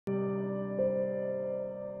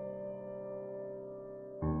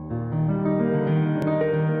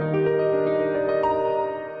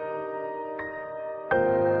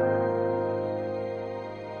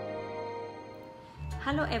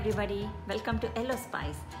everybody, welcome to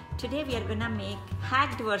YellowSpice. Today we are gonna make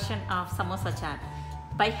hacked version of Samosa Chaat.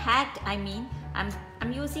 By hacked I mean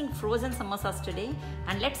I'm using frozen samosas today,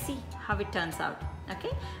 and let's see how it turns out.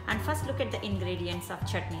 Okay, and first look at the ingredients of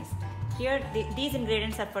chutneys. Here these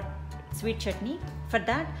ingredients are for sweet chutney. For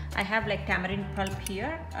that I have like tamarind pulp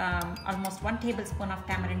here, almost 1 tablespoon of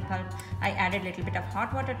tamarind pulp. I added a little bit of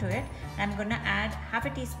hot water to it. I'm gonna add half a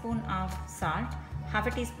teaspoon of salt, half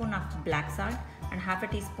a teaspoon of black salt, and half a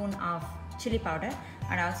teaspoon of chili powder,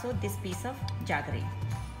 and also this piece of jaggery.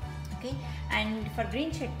 Okay, and for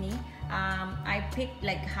green chutney I picked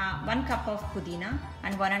like 1 cup of pudina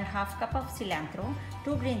and 1.5 cup of cilantro,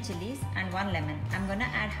 2 green chilies and 1 lemon. I'm gonna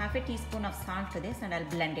add half a teaspoon of salt to this and I'll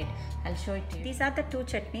blend it. I'll show it to you. These are the 2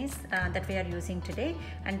 chutneys that we are using today,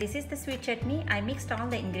 and this is the sweet chutney. I mixed all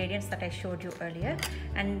the ingredients that I showed you earlier,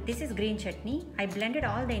 and this is green chutney. I blended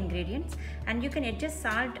all the ingredients, and you can adjust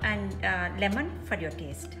salt and lemon for your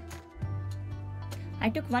taste. I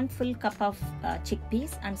took 1 full cup of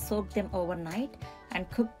chickpeas and soaked them overnight and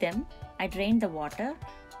cooked them. I drained the water,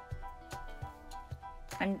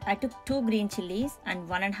 and I took 2 green chilies and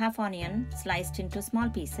 1.5 onion sliced into small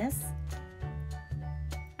pieces,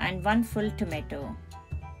 and 1 full tomato,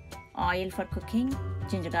 oil for cooking,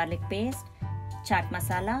 ginger garlic paste, chaat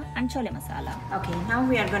masala and chole masala. Okay, now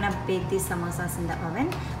we are gonna bake these samosas in the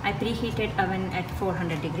oven. I preheated oven at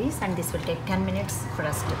 400 degrees, and this will take 10 minutes for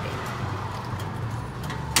us to bake.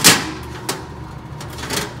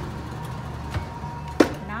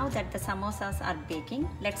 Now that the samosas are baking,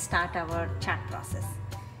 let's start our chaat process.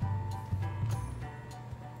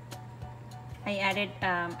 I added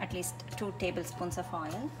at least 2 tablespoons of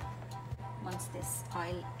oil. Once this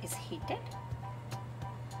oil is heated,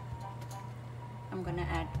 I'm gonna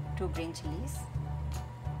add 2 green chilies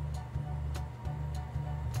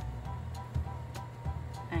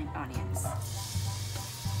and onions.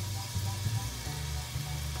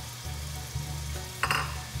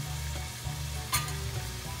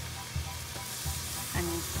 And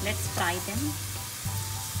let's fry them.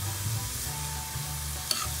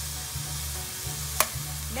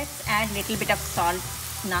 Let's add little bit of salt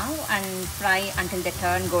now and fry until they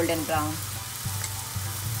turn golden brown.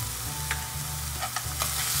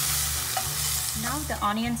 Now the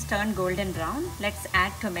onions turn golden brown. Let's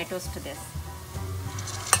add tomatoes to this.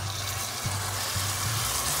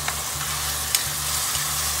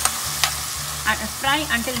 And fry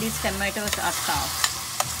until these tomatoes are soft.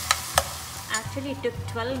 Actually, it took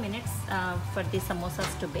 12 minutes for the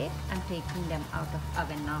samosas to bake. I'm taking them out of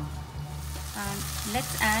oven now.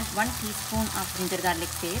 Let's add 1 teaspoon of ginger garlic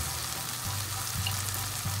paste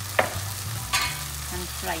and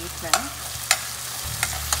fry it well.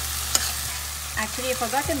 Actually, I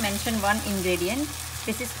forgot to mention 1 ingredient.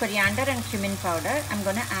 This is coriander and cumin powder. I'm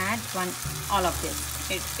gonna add all of this.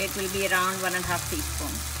 It will be around 1.5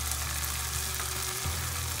 teaspoons.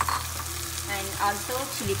 And also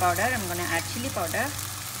chili powder. I'm gonna add chili powder.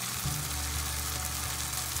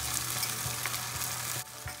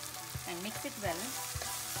 And mix it well.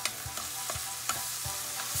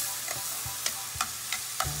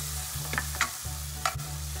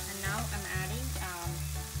 And now I'm adding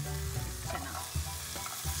chana.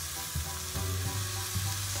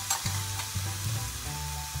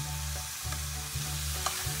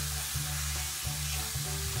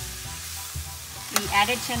 We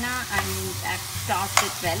added chana and tossed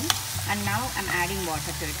it well, and now I'm adding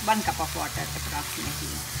water to it, 1 cup of water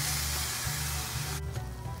approximately.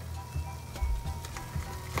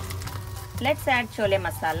 Let's add chole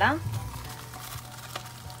masala.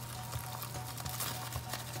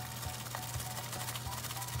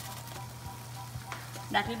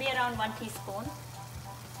 That will be around 1 teaspoon.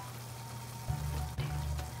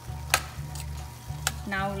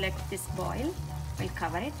 Now let this boil. We'll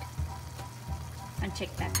cover it and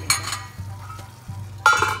check back later.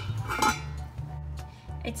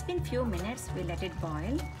 It's been few minutes. We let it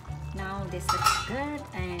boil. Now this looks good,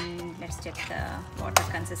 and let's check the water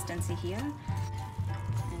consistency here.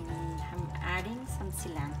 And I'm adding some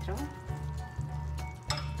cilantro,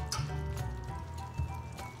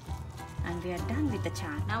 and we are done with the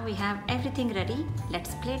chaat. Now we have everything ready.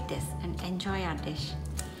 Let's plate this and enjoy our dish.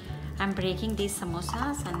 I'm breaking these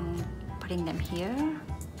samosas and putting them here.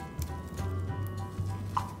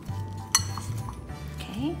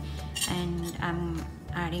 Okay, and I'm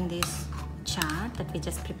adding this chaat that we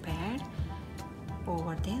just prepared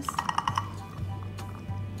over this.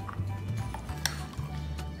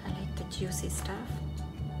 I like the juicy stuff.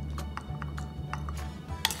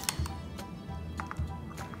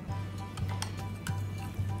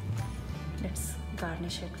 Let's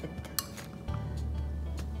garnish it with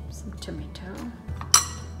some tomato.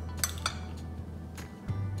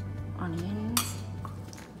 onions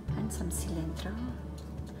and some cilantro,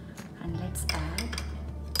 and let's add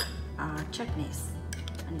our chutneys.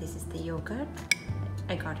 And this is the yogurt.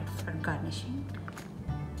 I got it for garnishing.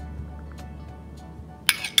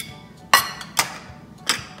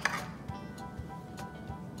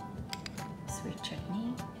 Sweet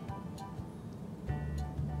chutney.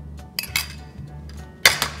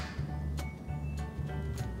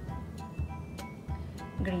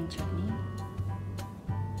 Green chutney.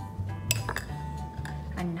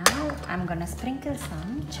 And now I'm gonna sprinkle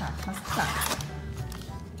some chaat masala.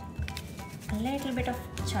 A little bit of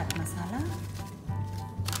chaat masala.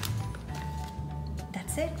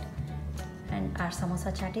 That's it. And our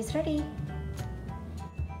samosa chaat is ready.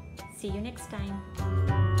 See you next time.